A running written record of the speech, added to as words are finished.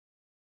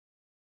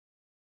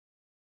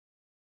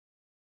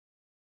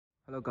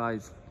Hello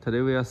guys, today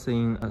we are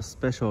seeing a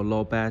special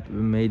low bed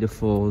we made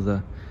for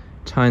the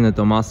China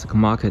domestic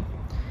market.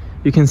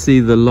 You can see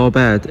the low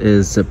bed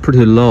is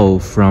pretty low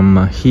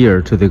from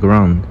here to the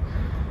ground.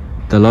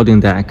 The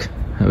loading deck,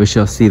 we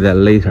shall see that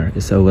later,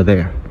 is over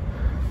there.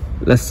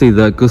 Let's see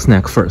the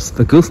gooseneck first.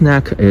 The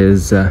gooseneck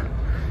is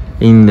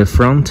in the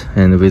front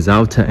and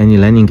without any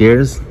landing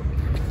gears.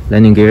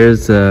 Landing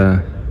gears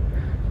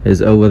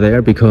is over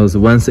there because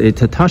once it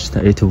touched,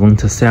 it won't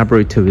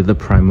separate with the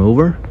prime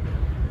mover.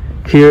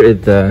 Here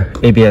is the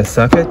ABS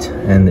socket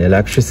and the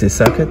electricity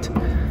socket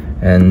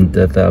and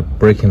the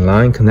braking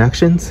line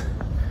connections.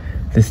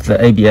 This is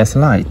the ABS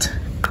light.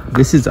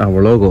 This is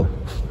our logo.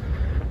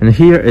 And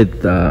here is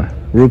the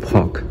rope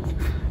hook.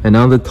 And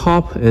on the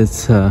top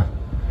is the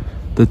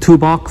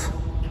toolbox.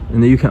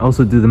 And you can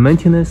also do the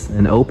maintenance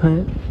and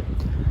open it.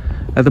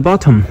 At the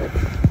bottom,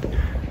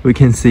 we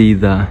can see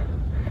the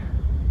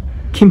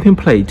kingpin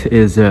plate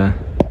is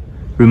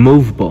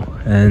removable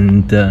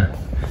and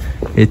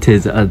it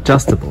is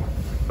adjustable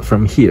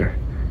from here,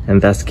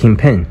 and that's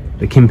kingpin.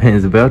 The kingpin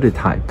is welded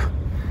type.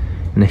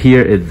 And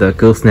here is the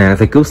gooseneck.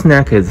 The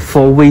gooseneck is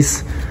 4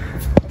 ways,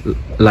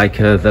 like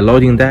the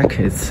loading deck.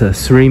 It's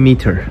 3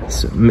 meter,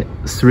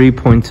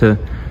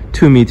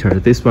 3.2 meter.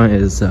 This one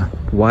is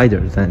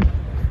wider than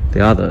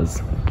the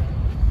others.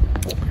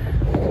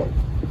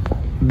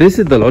 This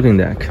is the loading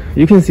deck.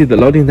 You can see the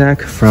loading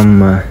deck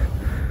from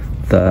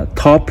the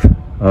top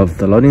of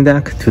the loading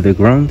deck to the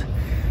ground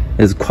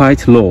is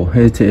quite low.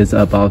 It is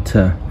about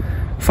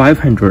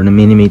 500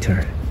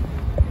 millimeter.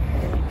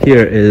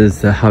 Here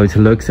is how it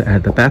looks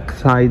at the back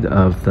side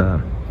of the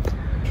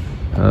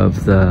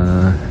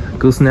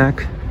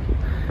gooseneck,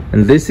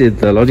 and this is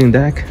the loading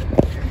deck.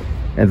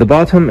 At the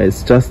bottom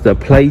is just the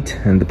plate,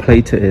 and the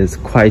plate is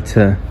quite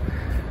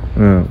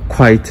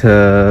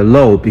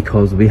low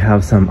because we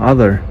have some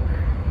other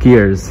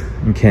gears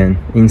you can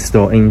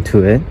install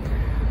into it,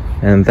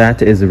 and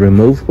that is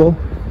removable.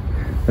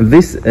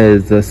 This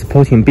is the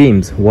supporting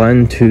beams,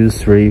 1, 2,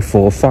 3,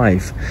 4,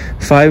 5.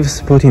 5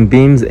 supporting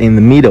beams in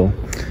the middle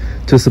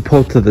to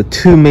support the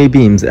 2 main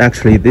beams.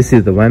 Actually, this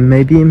is the 1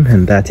 main beam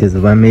and that is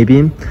the 1 main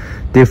beam,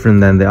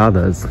 different than the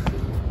others.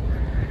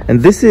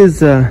 And this is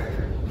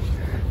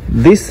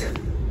this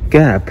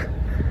gap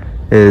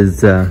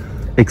is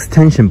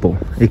extensionable.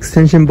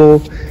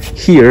 Extensionable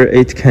here,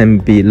 it can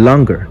be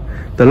longer.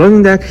 The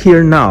loading deck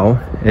here now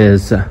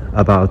is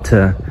about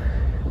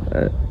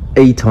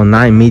 8 or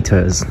 9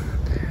 meters.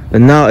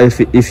 And now if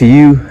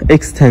you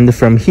extend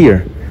from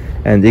here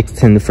and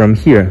extend from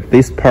here,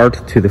 this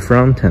part to the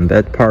front and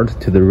that part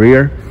to the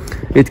rear,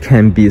 it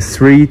can be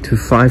 3 to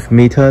 5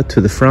 meter to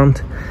the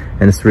front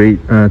and 2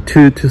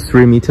 to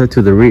 3 meter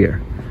to the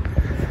rear.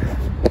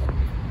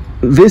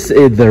 This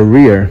is the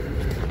rear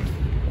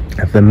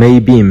of the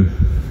main beam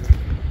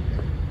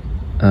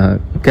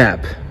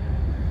gap.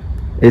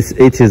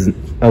 It is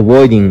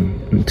avoiding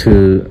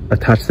to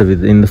attach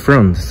it in the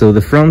front, so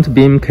the front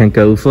beam can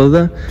go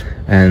further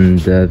and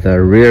the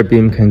rear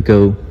beam can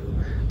go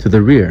to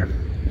the rear.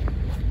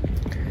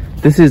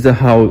 This is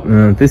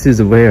this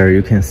is where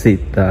you can see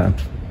the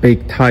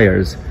big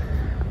tires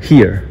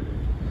here.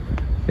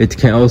 It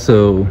can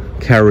also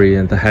carry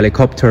the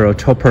helicopter or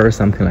chopper,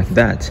 something like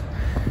that.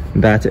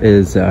 That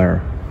is our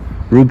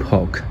rope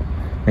hook,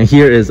 and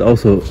here is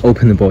also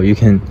openable. You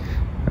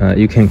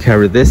can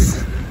carry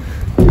this,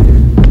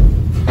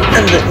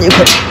 and then you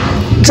can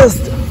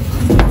just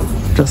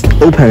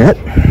open it.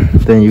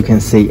 Then you can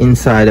see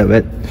inside of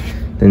it,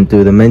 then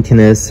do the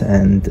maintenance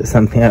and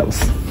something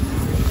else.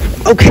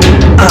 Okay,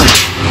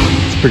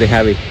 it's pretty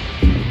heavy.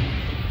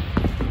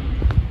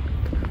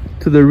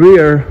 To the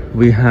rear,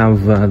 we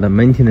have the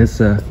maintenance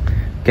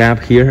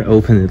gap here.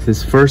 Open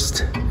this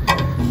first,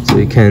 so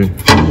you can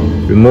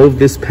remove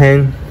this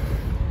pin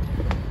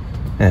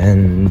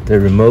and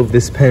remove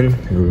this pin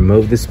and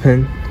remove this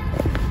pin.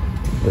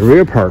 The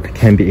rear part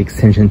can be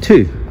extension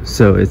too,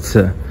 so it's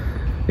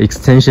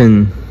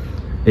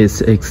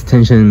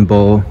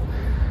extensionable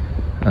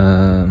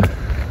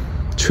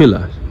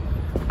trailer.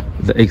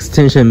 The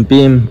extension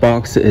beam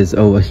box is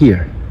over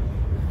here,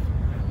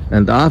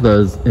 and the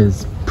others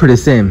is pretty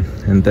same.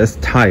 And that's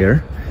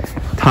tire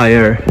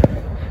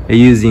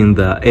using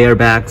the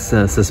airbags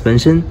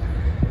suspension,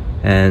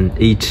 and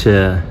each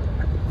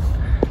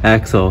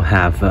axle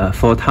have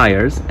 4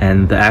 tires,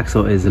 and the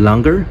axle is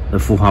longer, the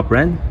Fuha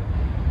brand.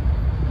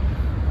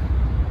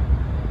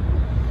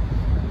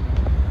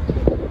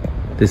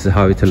 This is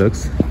how it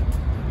looks.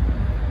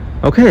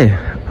 Okay,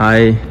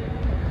 I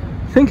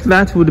think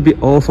that would be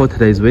all for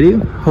today's video.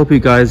 Hope you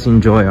guys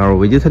enjoy our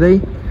video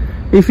today.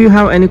 If you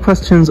have any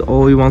questions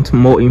or you want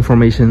more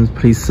information,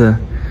 please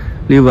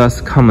leave us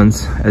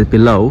comments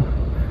below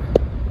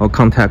or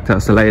contact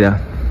us later.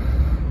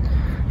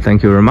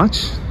 Thank you very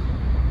much.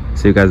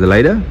 See you guys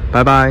later.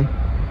 Bye bye.